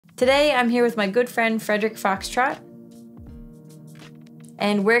Today I'm here with my good friend Frederick Foxtrot,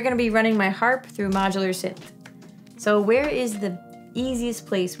 and we're going to be running my harp through modular synth. So where is the easiest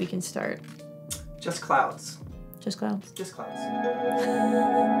place we can start? Just clouds. Just clouds? Just clouds.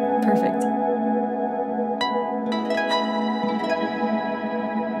 Perfect.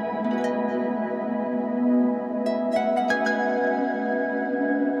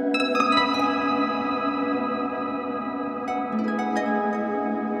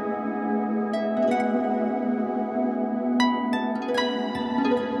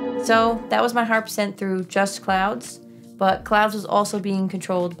 So that was my harp sent through just clouds, but clouds was also being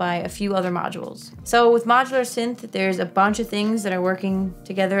controlled by a few other modules. So with modular synth, there's a bunch of things that are working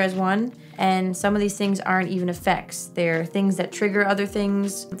together as one, and some of these things aren't even effects. They're things that trigger other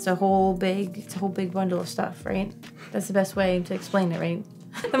things. It's a whole big bundle of stuff, right? That's the best way to explain it, right?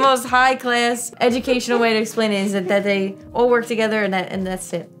 The most high-class educational way to explain it is that they all work together and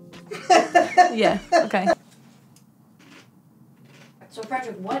that's it. Yeah, okay. So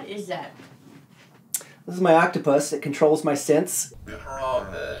Frederick, what is that? This is my octopus. It controls my synths.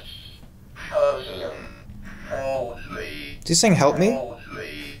 Did you sing "Help Me"?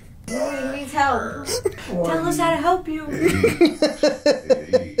 Yeah, it needs help. Tell us how to help you. What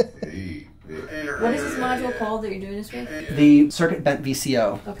is this module called that you're doing this with? The circuit bent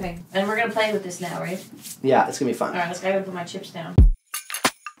VCO. Okay, and we're gonna play with this now, right? Yeah, it's gonna be fun. All right, let's go put my chips down.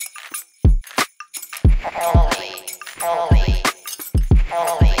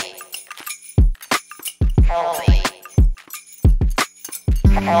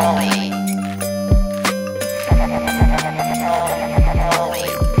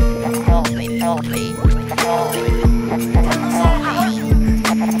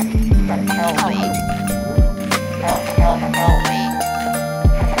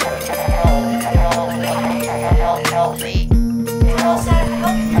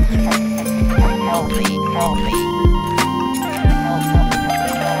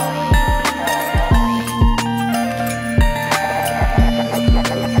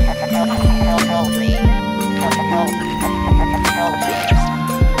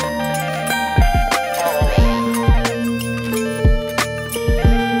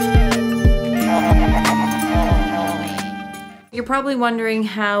 You're probably wondering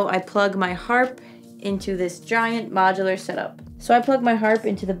how I plug my harp into this giant modular setup. So I plug my harp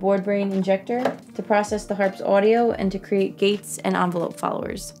into the Boredbrain Injectr to process the harp's audio and to create gates and envelope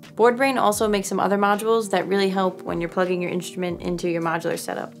followers. Boredbrain also makes some other modules that really help when you're plugging your instrument into your modular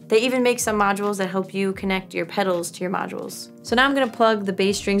setup. They even make some modules that help you connect your pedals to your modules. So now I'm going to plug the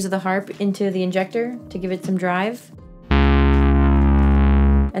bass strings of the harp into the Injectr to give it some drive.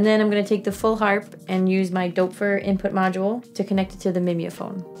 And then I'm going to take the full harp and use my Dopfer input module to connect it to the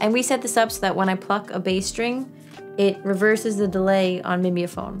mimeophone. And we set this up so that when I pluck a bass string, it reverses the delay on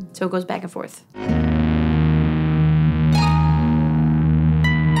mimeophone, so it goes back and forth.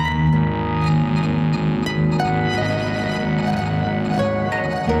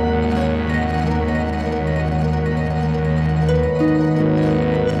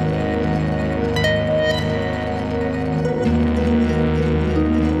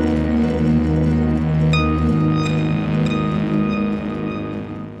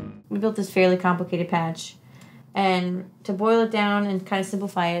 We built this fairly complicated patch, and to boil it down and kind of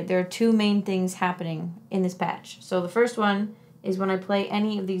simplify it, there are two main things happening in this patch. So the first one is when I play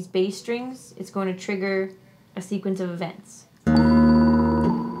any of these bass strings, it's going to trigger a sequence of events.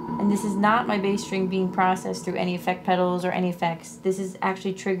 And this is not my bass string being processed through any effect pedals or any effects. This is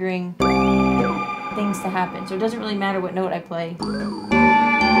actually triggering things to happen. So it doesn't really matter what note I play, because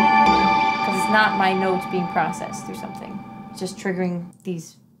it's not my notes being processed through something. It's just triggering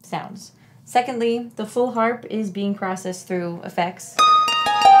these sounds. Secondly, the full harp is being processed through effects.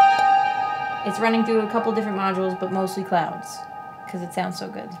 It's running through a couple different modules, but mostly clouds, because it sounds so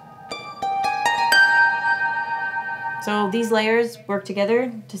good. So these layers work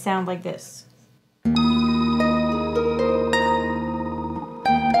together to sound like this.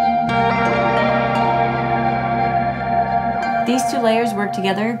 These two layers work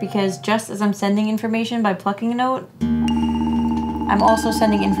together because just as I'm sending information by plucking a note, I'm also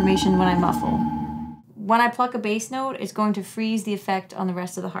sending information when I muffle. When I pluck a bass note, it's going to freeze the effect on the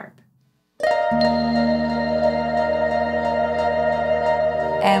rest of the harp.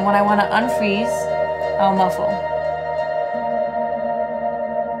 And when I want to unfreeze, I'll muffle.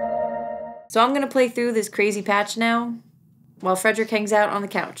 So I'm going to play through this crazy patch now, while Frederick hangs out on the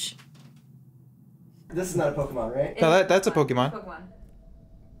couch. This is not a Pokemon, right? No, that's a Pokemon.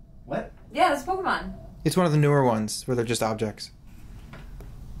 What? Yeah, that's Pokemon. It's one of the newer ones where they're just objects.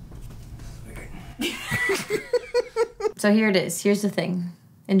 So here it is. Here's the thing.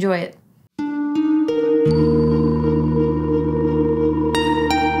 Enjoy it.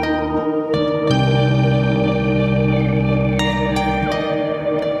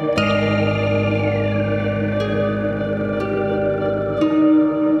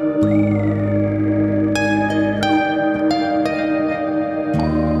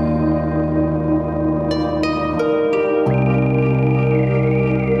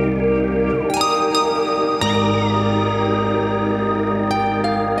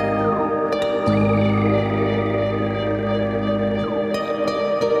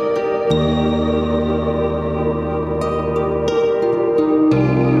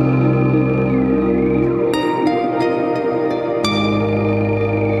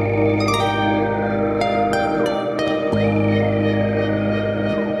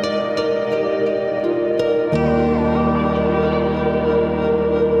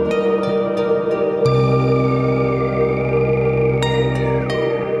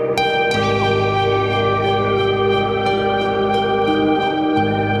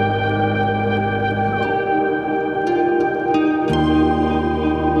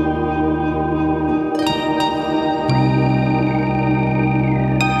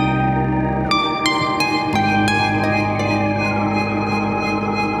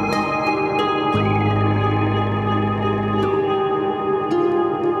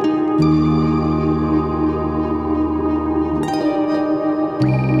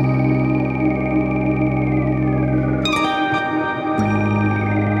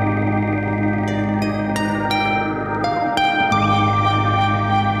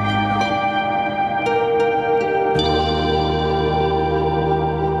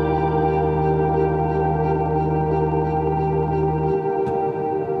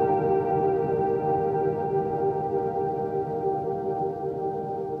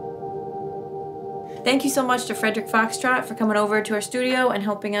 Thank you so much to Frederick Foxtrot for coming over to our studio and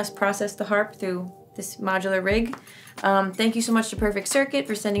helping us process the harp through this modular rig. Thank you so much to Perfect Circuit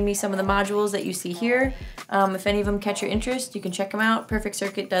for sending me some of the modules that you see here. If any of them catch your interest, you can check them out. Perfect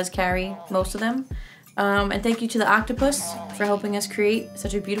Circuit does carry most of them. And thank you to the Octopus for helping us create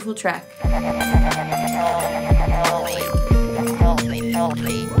such a beautiful track.